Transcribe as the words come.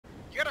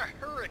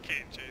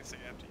hurricane chasing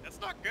empty. That's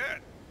not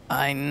good.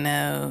 I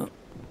know.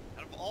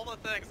 Out of all the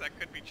things that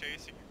could be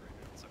chasing you right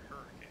now, it's a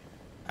hurricane.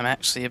 I'm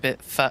actually a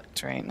bit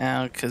fucked right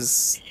now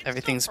because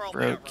everything's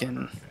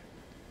broken.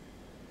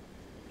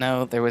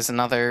 No, there was an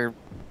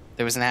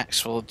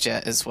actual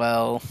jet as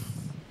well.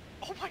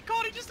 Oh my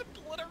god, he just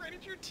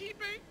obliterated your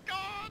teammate,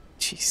 god!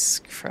 Jesus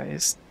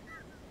Christ.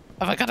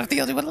 Oh my god, I'm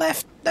the only one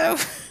left! No!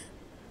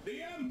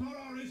 The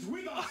Emperor is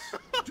with us!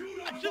 Do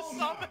not I just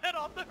falter! summoned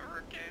on the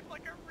hurricane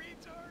like a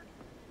retard.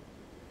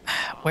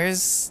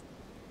 Where's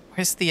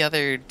the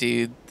other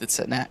dude that's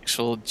an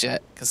actual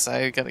jet? Because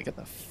I gotta get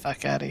the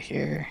fuck out of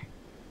here.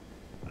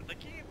 I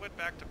think he went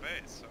back to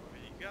base, so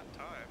you got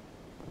time.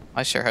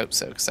 I sure hope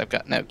so, because I've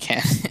got no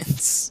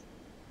cannons.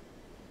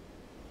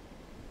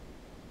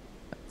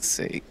 Let's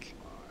see.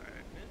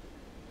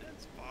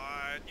 It's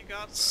fine. You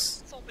got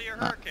this. It's only a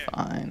hurricane.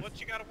 Fine.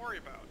 What you gotta worry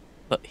about?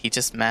 But he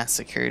just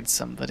massacred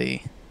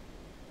somebody.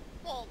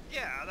 Well,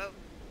 yeah,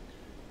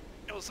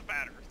 it was a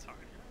matter of time.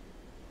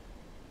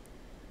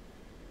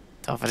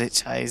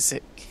 Dovidich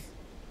Isaac.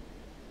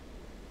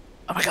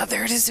 Oh my god,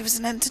 there it is! It was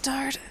an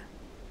Entidard!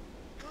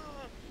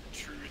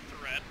 True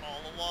threat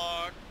all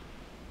along.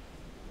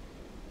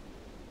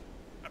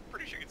 I'm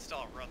pretty sure you can still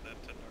outrun the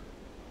Entidard.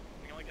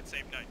 You can only get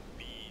save 9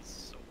 Bs,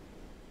 so...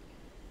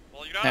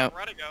 Well, you're not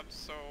outrunning them,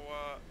 so,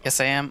 Yes,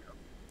 I am.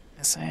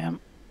 Yes, I am.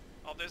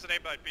 Oh, there's an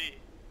A9B.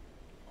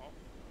 Oh.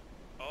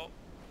 Oh.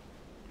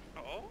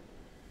 Oh?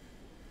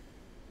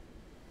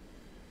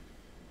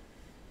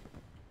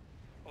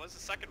 Oh, there's a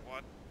second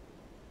one.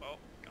 Oh,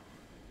 God.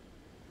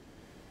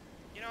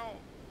 You know,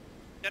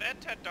 that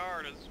N10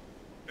 Dart is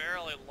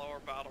barely lower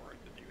battle rate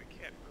than you. It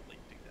can't really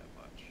do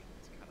that much.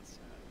 It's kind of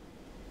sad.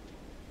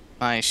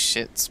 My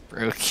shit's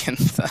broken,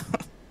 though.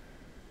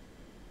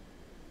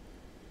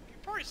 You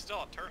can probably still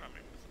outturn me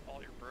with all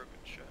your broken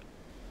shit.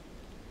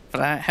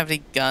 But I don't have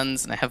any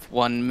guns and I have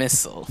one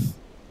missile.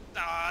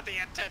 Ah, the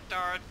N10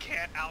 Dart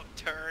can't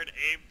outturn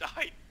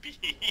AIM-9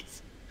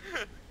 Bs.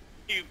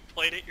 You've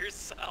played it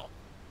yourself.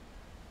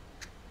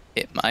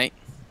 It might.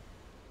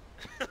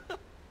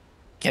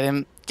 Get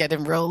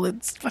him,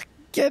 Rollins. Fuck,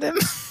 get him.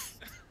 I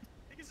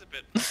think he's a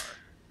bit far.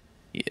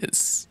 He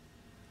is.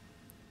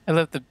 I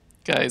love the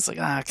guy's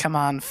like, come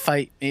on,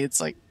 fight me. It's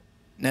like,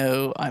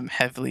 no, I'm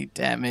heavily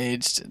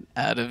damaged and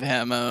out of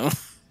ammo.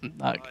 I'm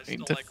not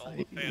going to like fight all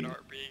the fan you.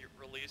 art being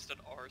released in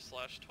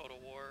r/Total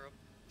War of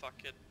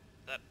fucking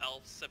that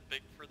elf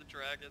simping for the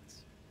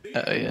dragons.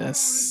 Oh,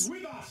 yes.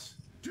 With us.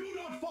 Do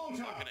not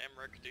falter. Fucking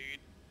Emmerich, dude.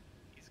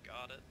 He's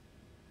got it.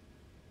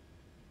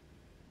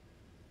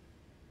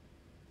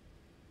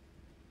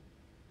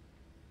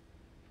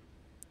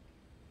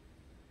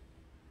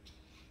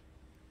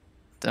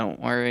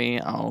 Don't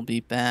worry, I'll be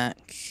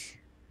back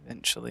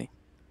eventually.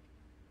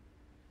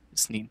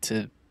 Just need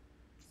to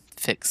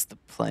fix the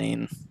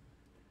plane.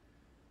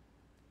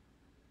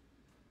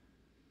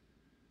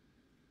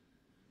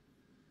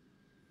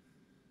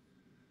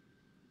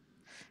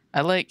 I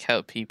like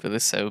how people are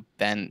so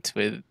bent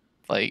with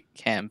like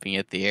camping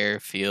at the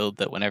airfield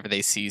that whenever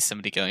they see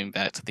somebody going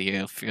back to the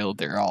airfield,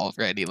 they're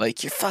already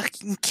like, "You're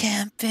fucking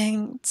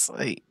camping." It's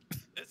like,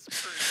 it's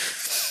pretty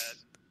sad.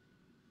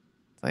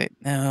 Like,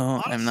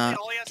 no, honestly, I'm not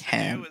all he has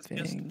camping. to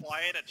do is just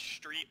fly it at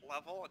street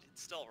level and he'd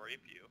still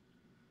rape you.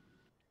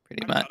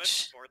 Pretty I've done it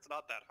much. before, it's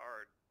not that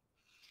hard.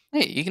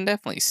 Hey, you can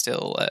definitely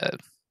still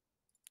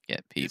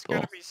get people. You just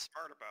gotta be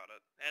smart about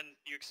it, and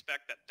you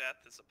expect that death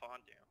is upon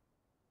you.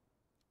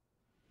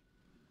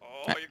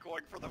 Oh, you're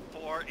going for the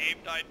 4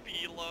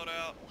 AIM-9B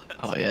loadout.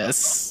 Oh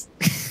yes.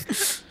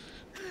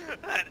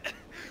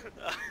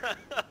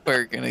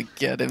 We're gonna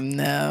get him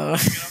now. I'm gonna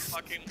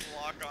fucking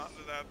lock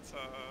onto that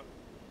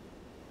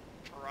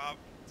drop.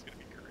 It's gonna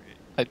be great.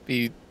 I'd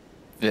be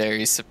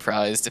very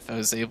surprised if I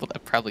was able to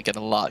probably get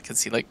a lot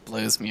because he like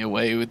blows me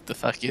away with the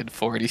fucking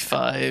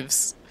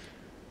 45s.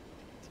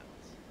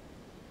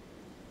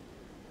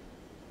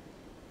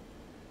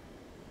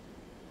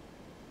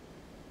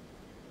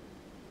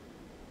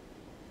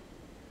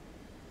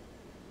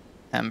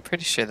 I'm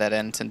pretty sure that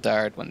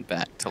Entendard went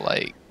back to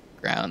like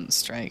ground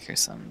strike or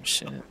some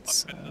shit.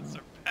 So.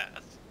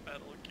 Surpass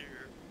Metal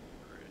Gear.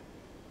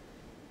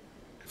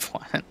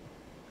 What?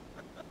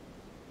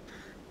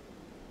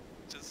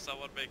 Just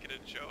someone making a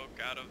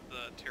joke out of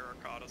the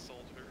terracotta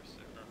soldiers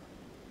in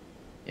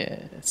the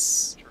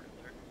Yes.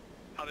 trailer.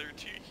 How they're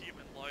too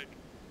human-like.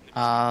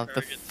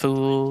 The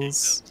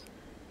fools.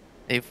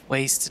 They've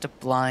wasted a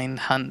blind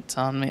hunt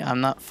on me.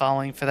 I'm not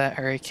falling for that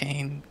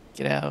hurricane.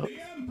 Get out.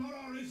 The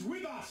Emperor is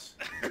with us.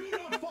 Do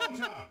not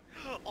falter.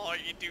 All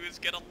you do is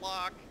get a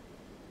lock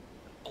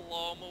and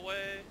blow him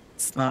away.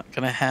 It's not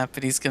gonna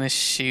happen. He's gonna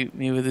shoot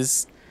me with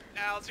his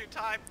Now's your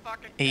time,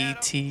 fucking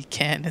AT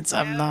cannons.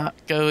 I'm not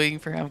going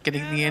for. I'm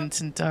getting the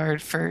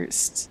Entendard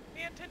first.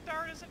 The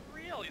Entendard isn't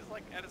real. He's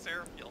like at his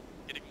airfield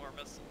getting more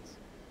missiles.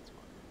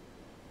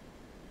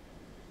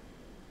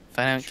 If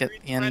I don't get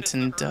the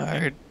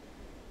Entendard.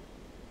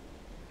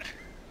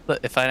 Look,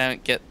 if I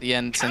don't get the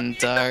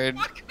Entendard,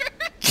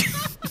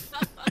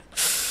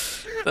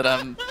 then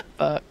I'm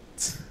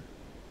fucked.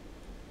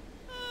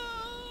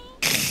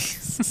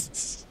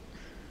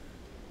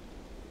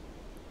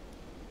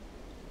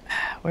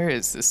 Where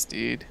is this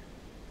dude?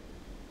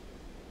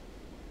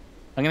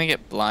 I'm gonna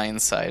get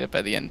blindsided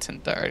by the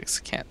Enton Dart because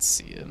I can't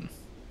see him.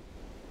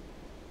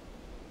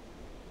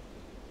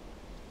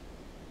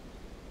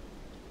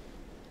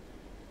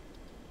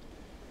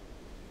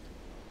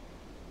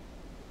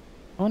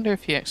 I wonder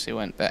if he actually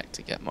went back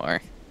to get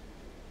more.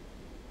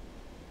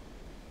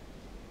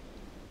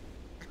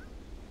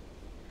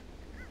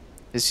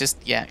 There's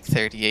just Yak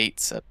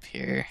 38s up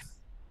here.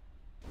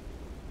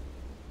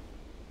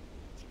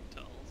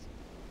 Tells.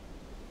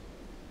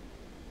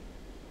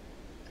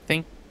 I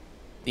think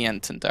the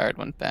Enton Dart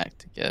went back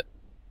to get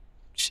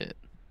shit.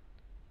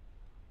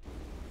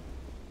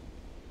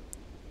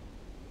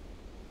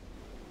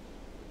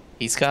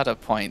 He's got a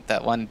point.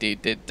 That one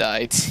dude did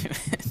die to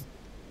it.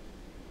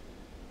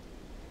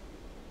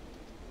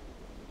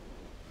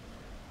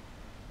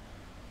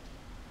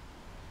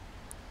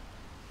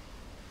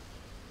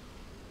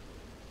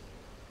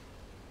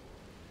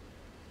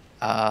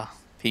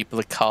 People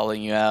are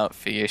calling you out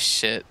for your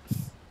shit.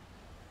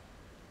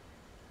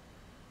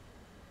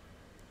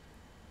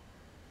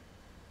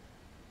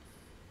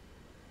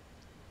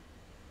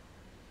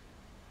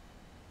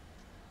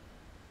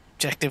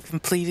 Objective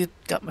completed.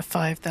 Got my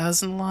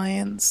 5,000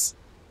 lions.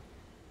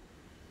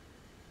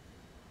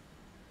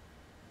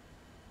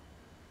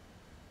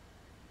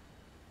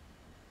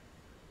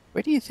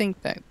 Where do you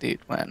think that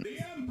dude went? The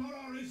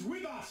Emperor is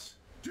with us!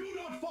 Do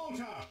not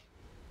falter!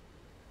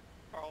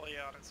 Probably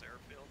out his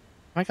airfield.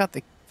 Oh my god,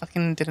 they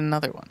fucking did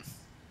another one.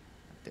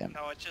 Damn.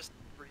 No, it just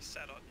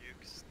reset on you,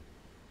 'cause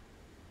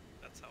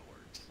that's how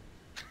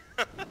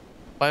it works.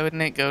 Why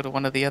wouldn't it go to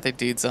one of the other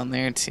dudes on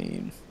their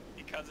team?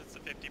 Because it's a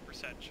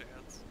 50%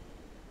 chance.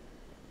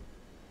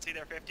 It's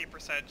either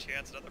 50%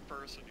 chance another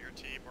person in your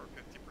team or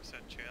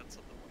 50% chance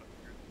of the one of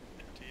your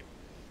team.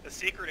 The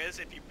secret is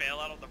if you bail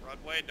out on the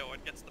runway, no one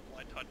gets the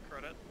blind hunt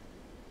credit.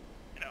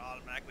 And it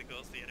automatically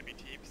goes to the enemy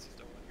team because he's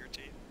no one on your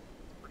team.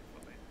 It's pretty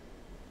funny.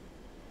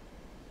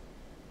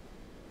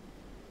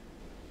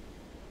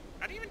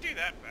 I didn't even do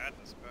that bad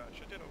this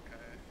match. I did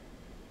okay.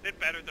 Did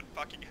better than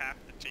fucking half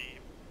the team.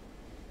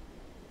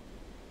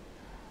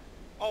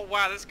 Oh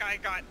wow, this guy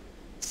got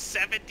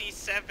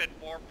 77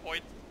 more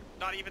points.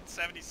 Not even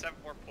 77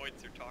 more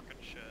points. You're talking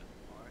shit.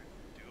 Alright,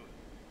 do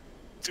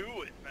it.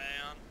 Do it,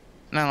 man.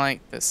 And I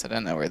like this. I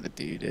don't know where the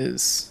dude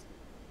is.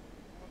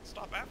 Well,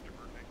 stop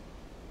afterburning.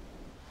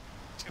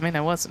 I mean,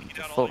 I wasn't Eat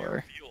out all your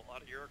before. fuel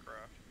out of your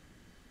aircraft.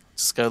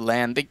 Just go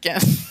land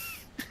again.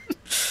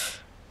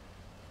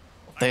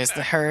 There's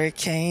the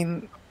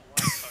hurricane.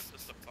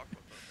 Just to fuck with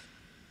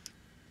it.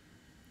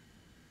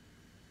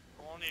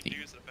 All I need to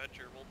do is an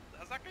adventure. Well,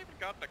 has that guy even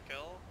gotten a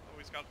kill? Oh,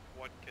 he's got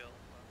one kill.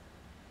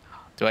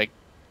 Do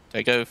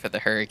I go for the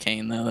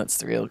hurricane though? That's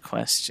the real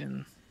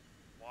question.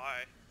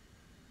 Why?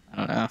 I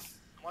don't know.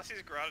 Unless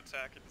he's ground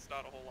attacking, it's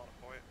not a whole lot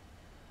of point.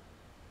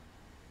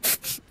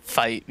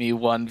 Fight me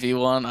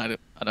 1v1.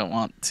 I don't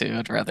want to.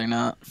 I'd rather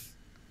not.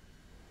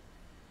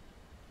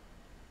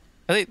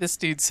 I think this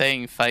dude's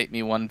saying fight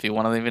me 1v1.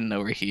 I don't even know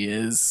where he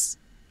is.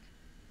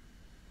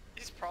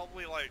 He's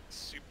probably like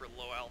super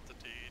low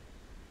altitude.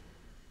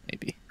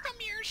 Maybe. Come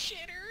here,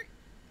 shitter.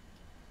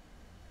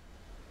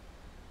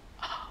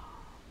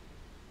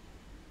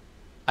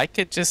 I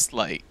could just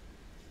like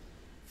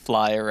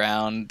fly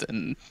around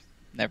and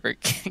never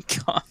get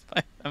caught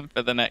by them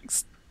for the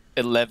next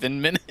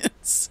 11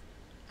 minutes.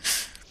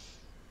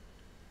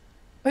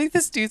 Like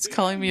this dude's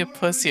calling me a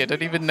pussy. I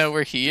don't even know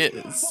where he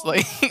is.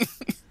 Like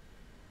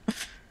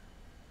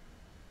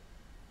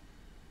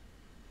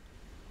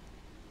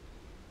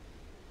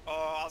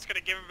Oh, I was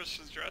gonna give him a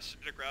suggestion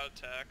to ground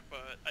attack,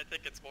 but I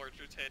think it's more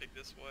entertaining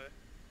this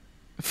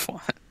way.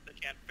 what? They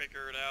can't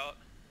figure it out.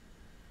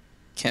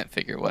 Can't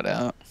figure what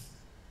out.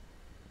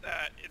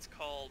 That it's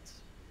called.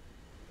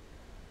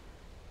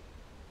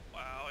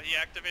 Wow, he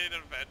activated an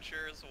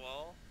adventure as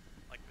well.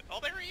 Like, oh,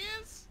 there he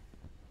is.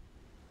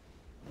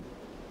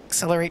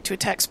 Accelerate to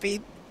attack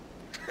speed.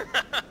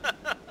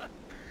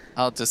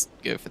 I'll just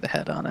go for the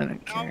head on. I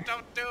don't No, care.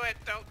 don't do it.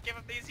 Don't give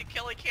him the easy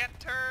kill. He can't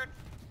turn.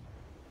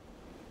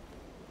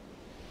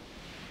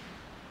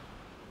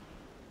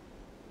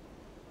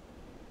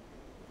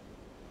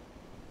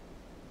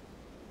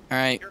 All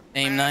right, You're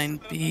aim fast 9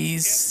 enough,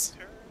 Bs. you can't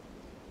turn.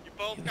 You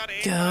both Here got we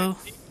aim go. 9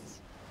 Bs.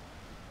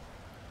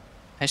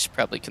 I should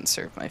probably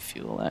conserve my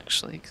fuel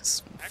actually,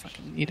 because I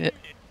fucking need it.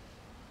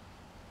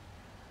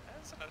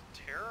 That's a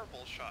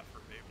terrible shot for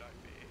aim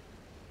 9B.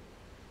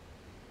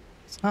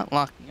 It's not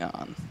locking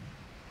on.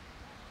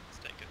 Let's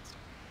take it.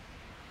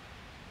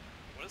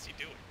 What is he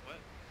doing? What?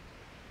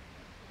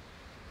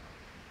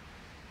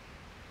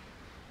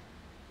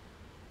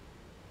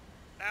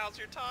 Now's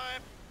your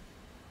time.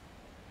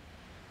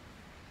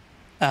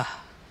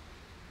 Ah,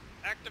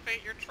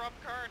 Activate your trump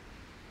card.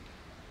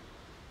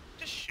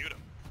 Just shoot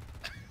him.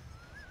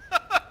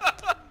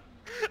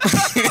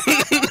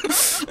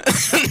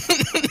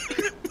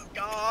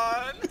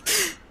 Gone.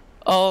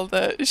 all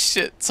that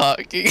shit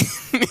talking.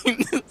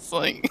 It's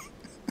like,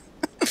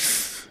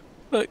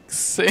 fuck's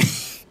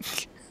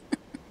sake.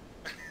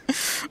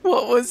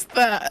 What was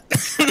that?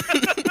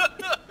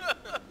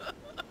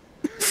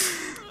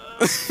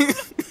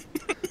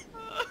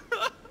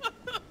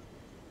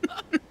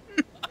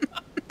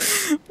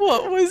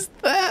 What was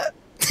that?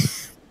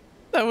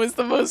 That was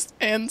the most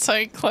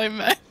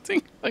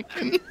anticlimactic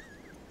fucking... I don't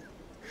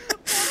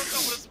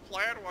know what his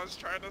plan was,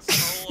 trying to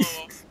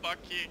solo a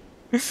fucking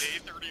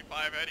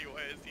A35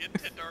 anyways. The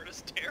intent art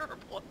is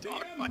terrible at The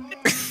dogfighting.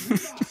 Empire is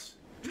with us.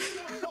 Do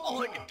not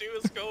All I falter. can do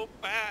is go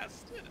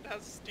fast. It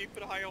has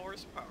stupid high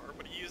horsepower,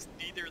 but he used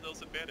neither of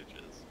those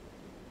advantages.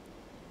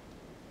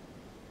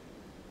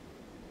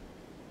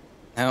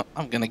 No,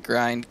 I'm gonna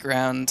grind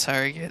ground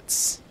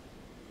targets.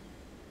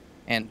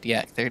 And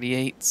Yak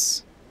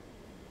 38s.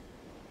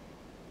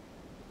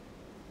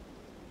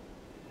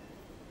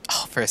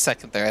 Oh, for a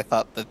second there, I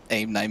thought the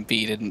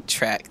AIM-9B didn't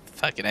track the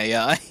fucking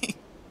AI.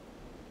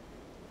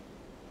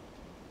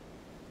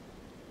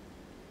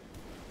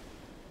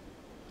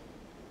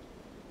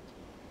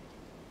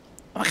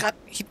 Oh my god,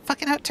 he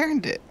fucking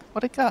outturned it.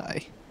 What a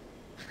guy.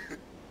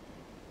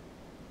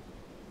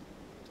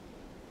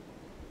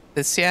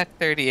 This Yak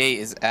 38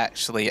 is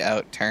actually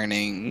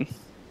outturning...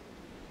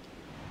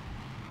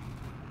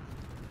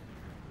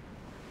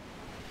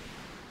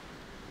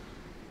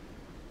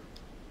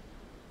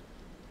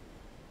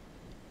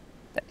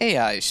 The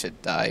AI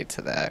should die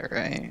to that,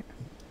 right?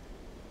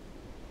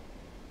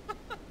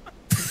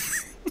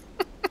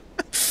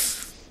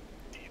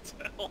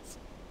 Details.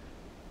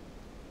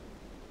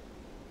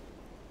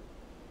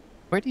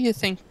 Where do you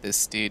think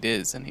this dude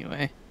is,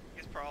 anyway?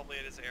 He's probably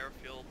at his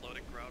airfield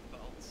loading ground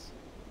belts.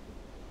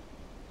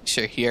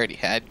 Sure, he already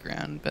had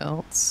ground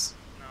belts.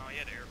 No, he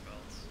had air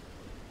belts.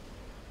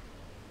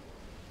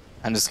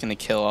 I'm just gonna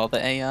kill all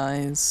the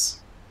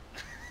AIs.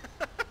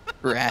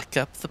 Rack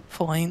up the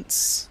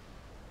points.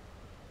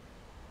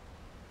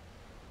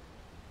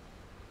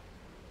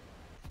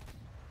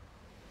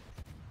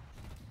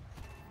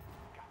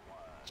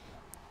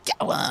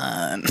 Go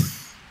on!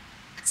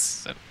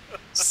 So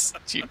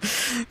stupid.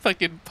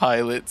 Fucking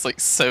pilot's like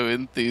so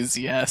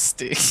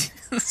enthusiastic.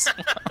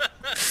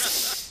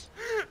 The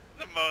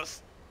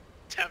most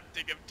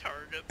tempting of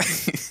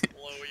targets.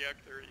 Low Yak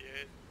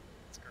 38.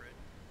 It's great.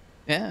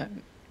 Yeah.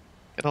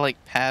 Gotta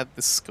like pad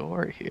the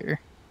score here.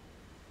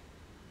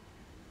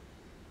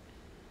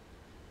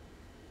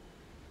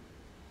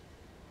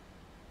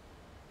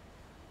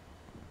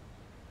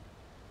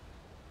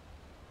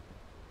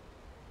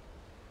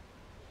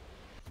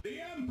 The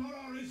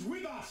Emperor is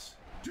with us.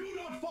 Do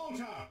not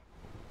falter.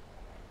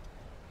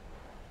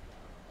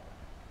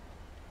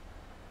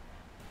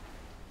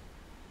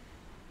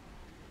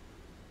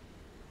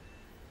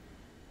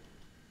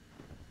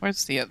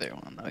 Where's the other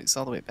one? Oh, he's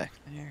all the way back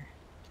there.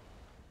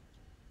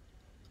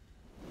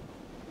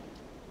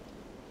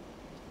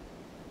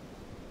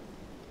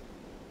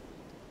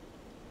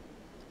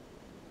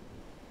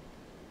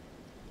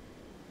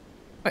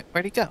 Wait,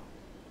 where'd he go?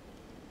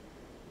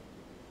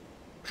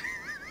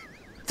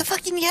 The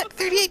fucking Yak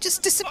 38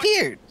 just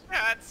disappeared!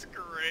 That's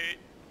great.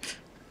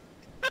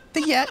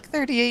 The Yak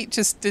 38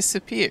 just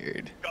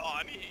disappeared.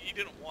 Gone. He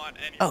didn't want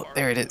any Oh, part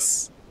there of it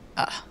is.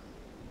 Ah,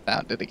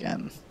 found it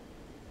again.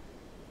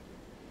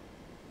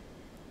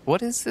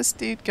 What is this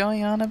dude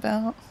going on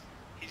about?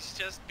 He's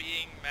just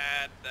being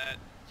mad that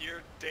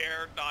you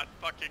dare not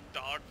fucking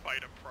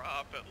dogfight a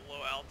prop at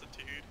low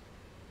altitude.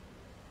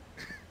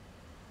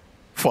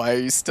 Why are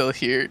you still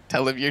here?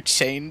 Tell him you're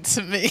chained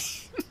to me.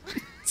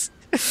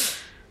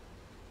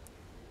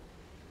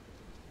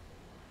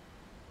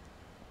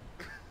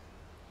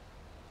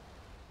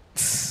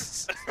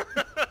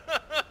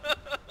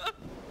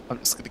 I'm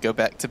just gonna go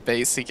back to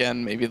base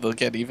again. Maybe they'll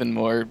get even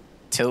more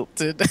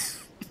tilted.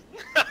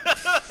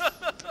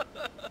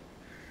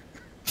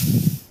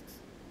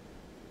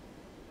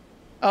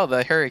 Oh,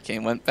 the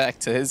Hurricane went back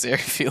to his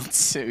airfield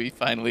too. He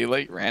finally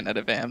like ran out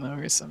of ammo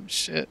or some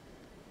shit.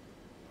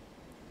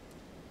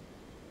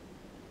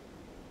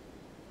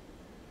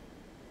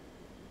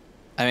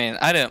 I mean,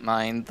 I don't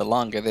mind. The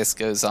longer this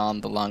goes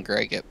on, the longer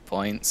I get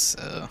points,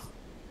 so...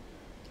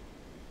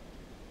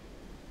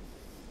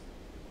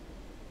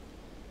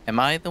 Am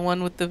I the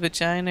one with the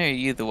vagina, or are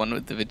you the one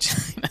with the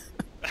vagina?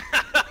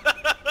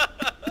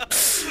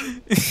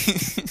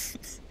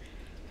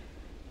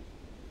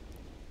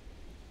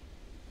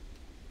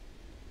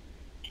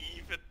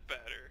 Even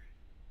better.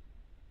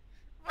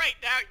 Right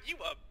now, you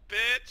a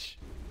bitch!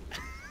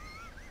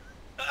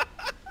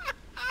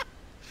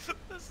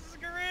 This is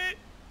great!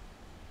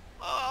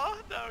 Oh,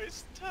 now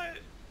he's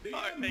tight. The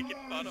I'm making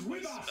Empire fun is of my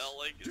with us.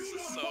 spelling. Do This is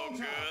not so falter.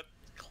 good.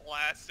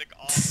 Classic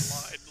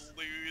online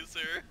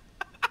loser.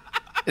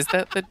 Is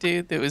that the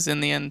dude that was in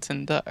the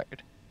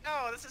Entendard?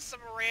 No, this is some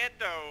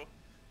rando.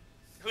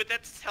 Who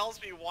that tells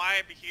me why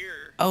I'm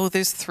here. Oh,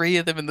 there's 3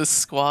 of them in the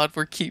squad.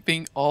 We're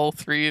keeping all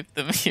 3 of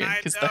them here I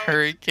because know, the it's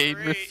Hurricane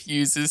great.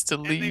 refuses to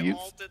And leave. they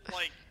all did,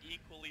 like,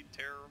 equally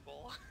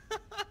terrible.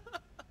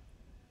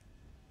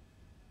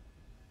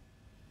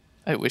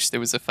 I wish there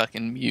was a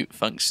fucking mute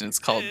function. It's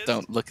called is.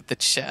 Don't Look at the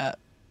Chat.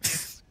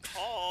 It's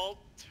called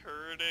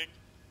turning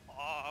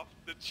off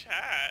the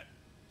chat.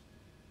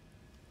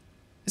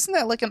 Isn't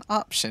that like an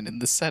option in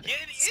the settings?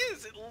 Yeah, it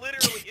is. It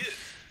literally is.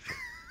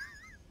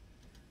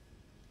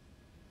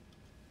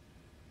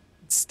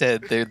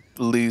 Instead, they're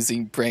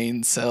losing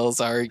brain cells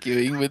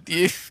arguing with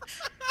you.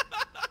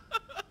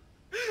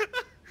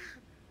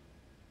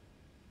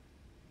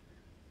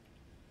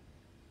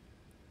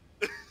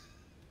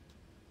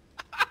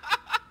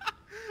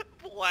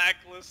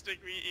 Blacklisting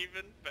me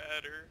even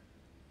better.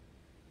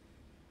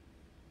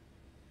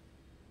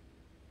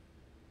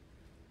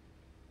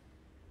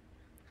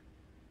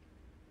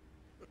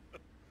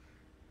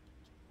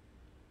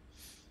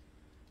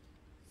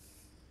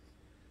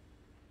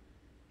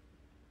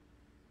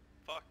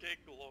 Fucking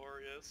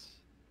glorious.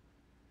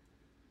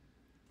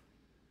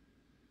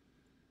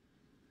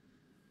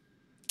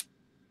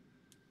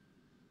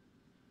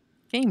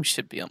 Game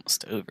should be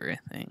almost over,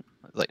 I think.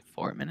 There's like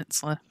 4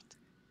 minutes left.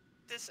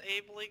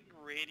 Disabling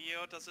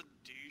radio doesn't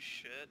do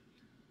shit.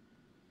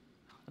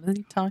 What are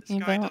you talking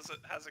This guy about?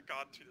 hasn't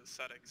gone through the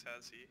settings,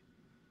 has he?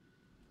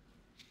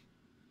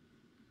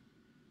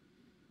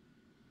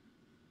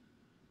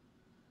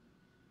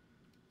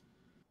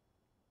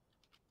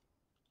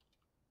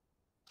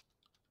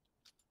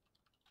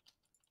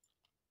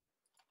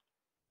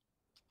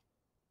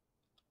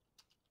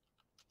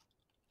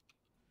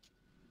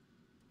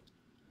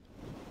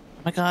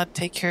 Oh my god,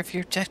 take care of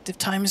your objective,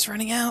 time is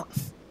running out.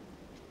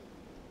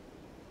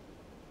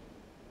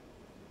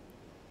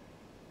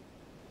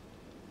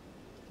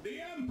 The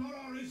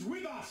Emperor is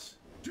with us!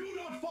 Do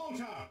not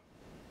falter!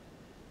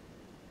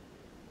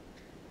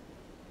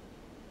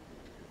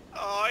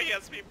 Oh, he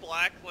has me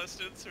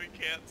blacklisted so he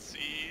can't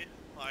see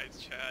my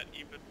chat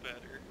even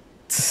better.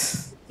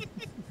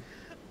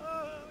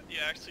 You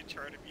actually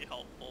try to be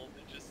helpful,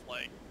 they're just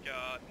like,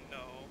 no.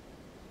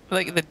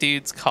 Like the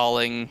dude's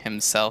calling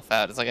himself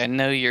out. It's like, I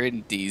know you're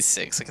in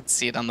D6. I can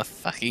see it on the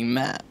fucking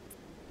map.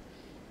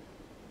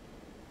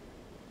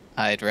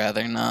 I'd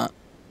rather not.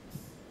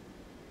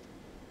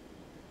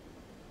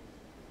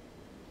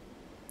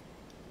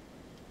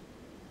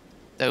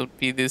 Don't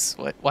be this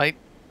way. Why?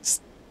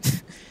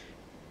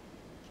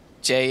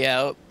 J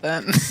out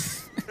then.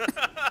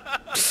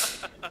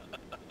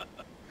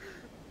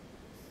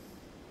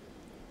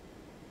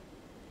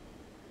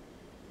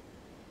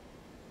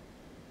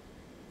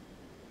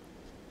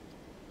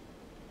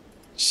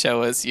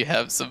 Show us you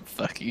have some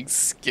fucking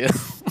skill.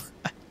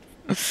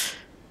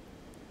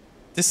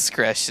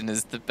 Discretion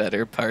is the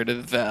better part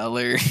of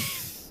valor.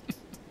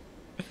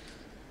 I'm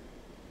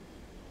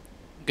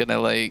gonna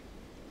like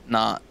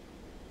not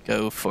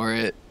go for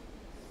it.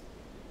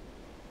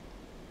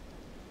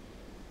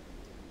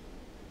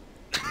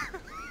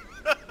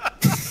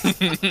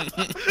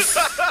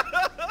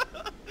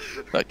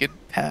 Fucking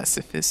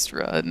pacifist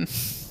run.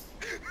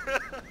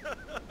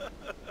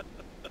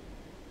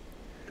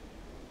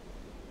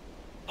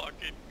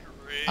 Fucking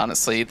great.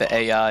 Honestly, the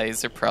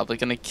AIs are probably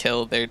gonna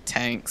kill their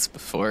tanks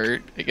before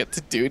they get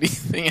to do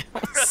anything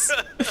else.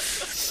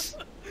 As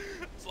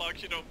long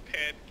as you don't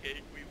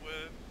pancake, we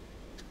win.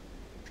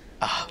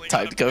 Ah, Only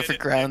time got to a go minute for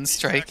and ground 50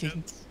 striking.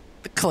 seconds.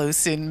 The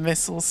close-in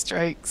missile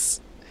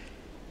strikes.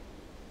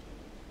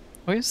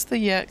 Where's the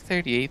Yak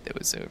 38 that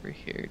was over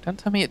here? Don't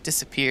tell me it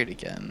disappeared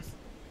again.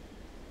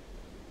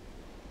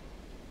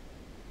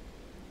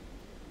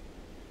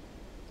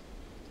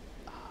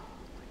 Oh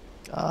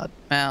my god,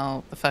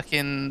 Mal, the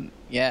fucking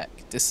Yak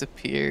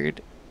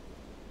disappeared.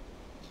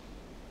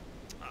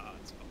 Ah,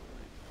 it's fine.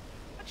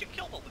 How'd you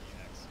kill all the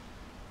Yaks?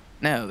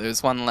 No,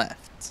 there's one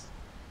left.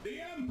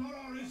 The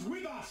Emperor is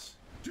with us!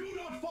 Do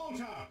not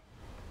falter!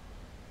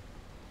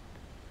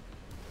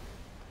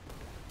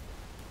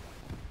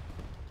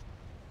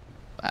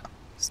 Wow,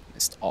 just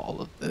missed all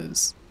of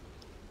those.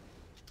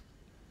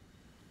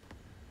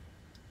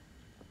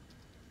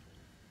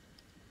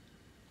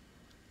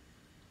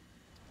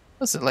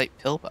 That was a light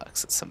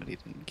pillbox that somebody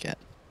didn't get.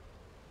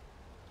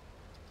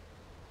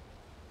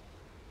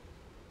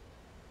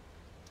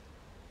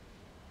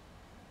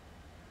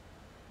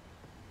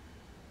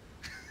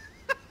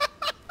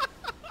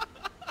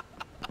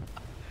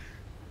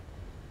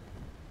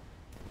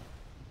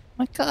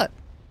 My god,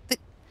 it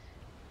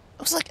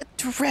was like a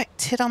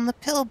direct hit on the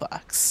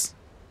pillbox.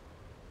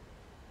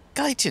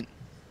 Gaijin.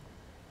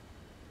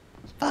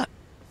 Fuck.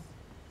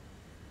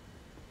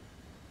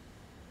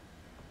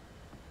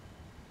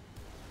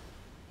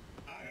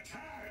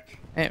 Attack!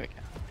 There we go.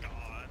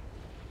 God.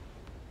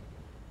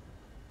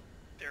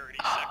 30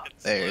 Ah,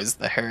 seconds. there's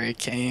the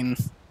hurricane.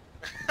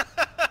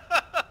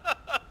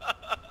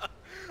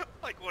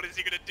 Like, what is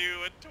he gonna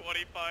do in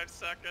 25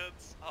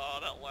 seconds? Oh,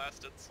 that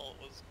last insult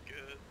was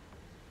good.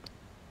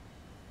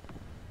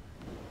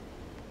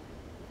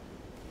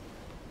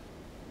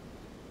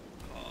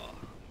 Oh,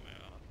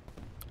 man.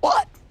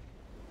 What?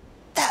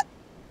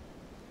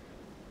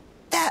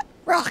 That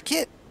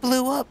rocket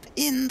blew up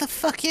in the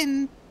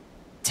fucking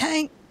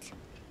tank.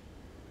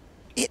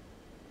 He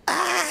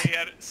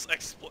had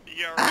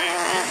ERA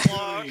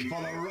log.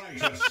 For the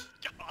righteous!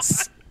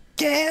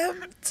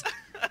 Scammed.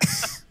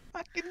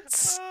 Fucking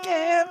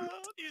scammed.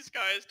 These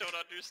guys don't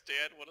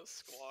understand what a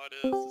squad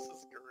is. This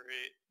is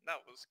great. That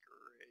was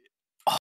great.